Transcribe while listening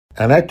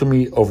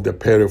Anatomy of the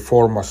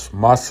piriformis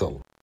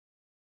muscle.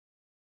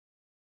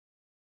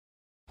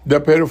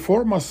 The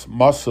piriformis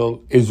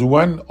muscle is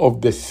one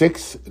of the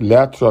 6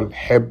 lateral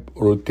hip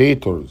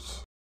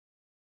rotators.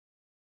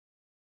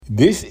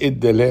 This is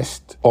the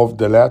list of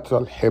the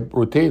lateral hip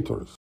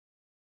rotators.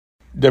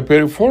 The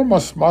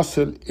piriformis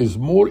muscle is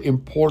more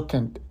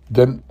important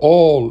than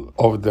all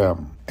of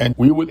them, and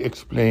we will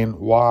explain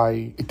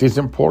why it is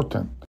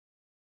important.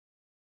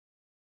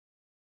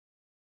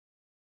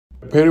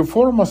 The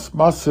piriformis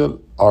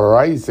muscle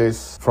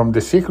arises from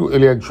the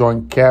sacroiliac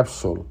joint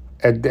capsule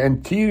at the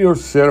anterior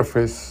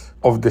surface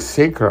of the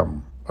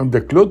sacrum and the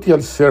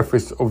gluteal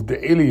surface of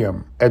the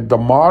ilium at the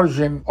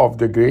margin of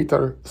the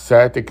greater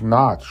sciatic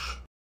notch.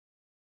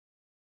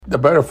 The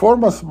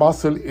piriformis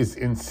muscle is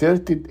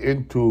inserted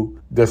into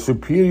the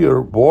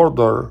superior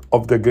border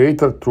of the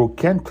greater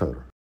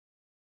trochanter.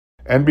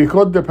 And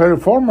because the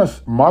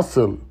piriformis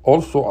muscle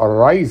also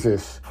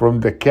arises from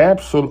the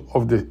capsule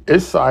of the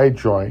SI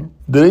joint,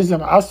 there is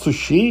an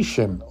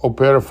association of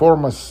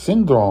piriformis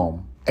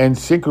syndrome and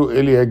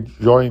sacroiliac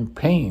joint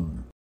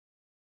pain.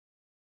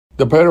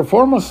 The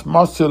piriformis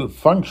muscle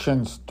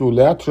functions to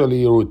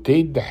laterally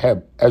rotate the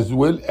hip as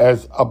well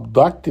as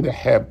abduct the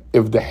hip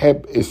if the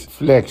hip is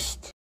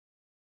flexed.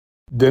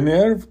 The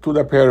nerve to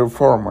the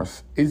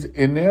piriformis is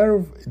a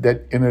nerve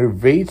that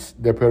innervates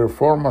the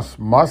piriformis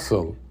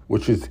muscle,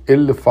 which is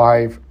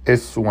L5,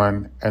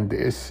 S1, and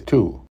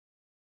S2.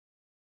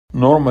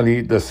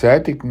 Normally, the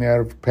sciatic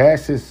nerve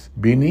passes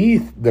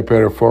beneath the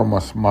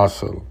piriformis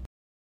muscle.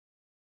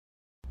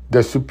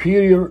 The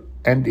superior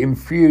and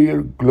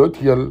inferior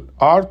gluteal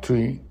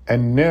artery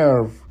and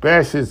nerve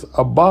passes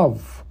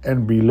above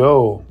and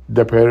below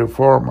the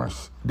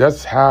piriformis.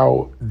 That's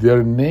how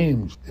their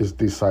name is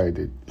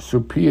decided.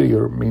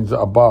 Superior means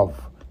above,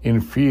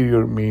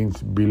 inferior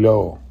means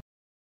below.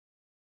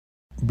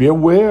 Be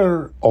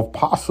aware of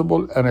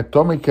possible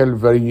anatomical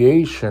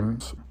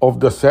variations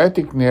of the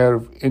sciatic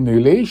nerve in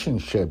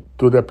relationship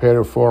to the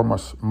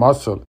piriformis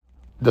muscle.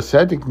 The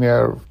sciatic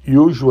nerve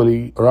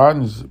usually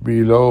runs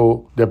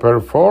below the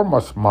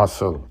piriformis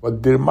muscle,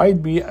 but there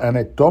might be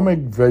anatomic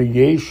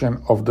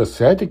variation of the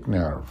sciatic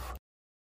nerve.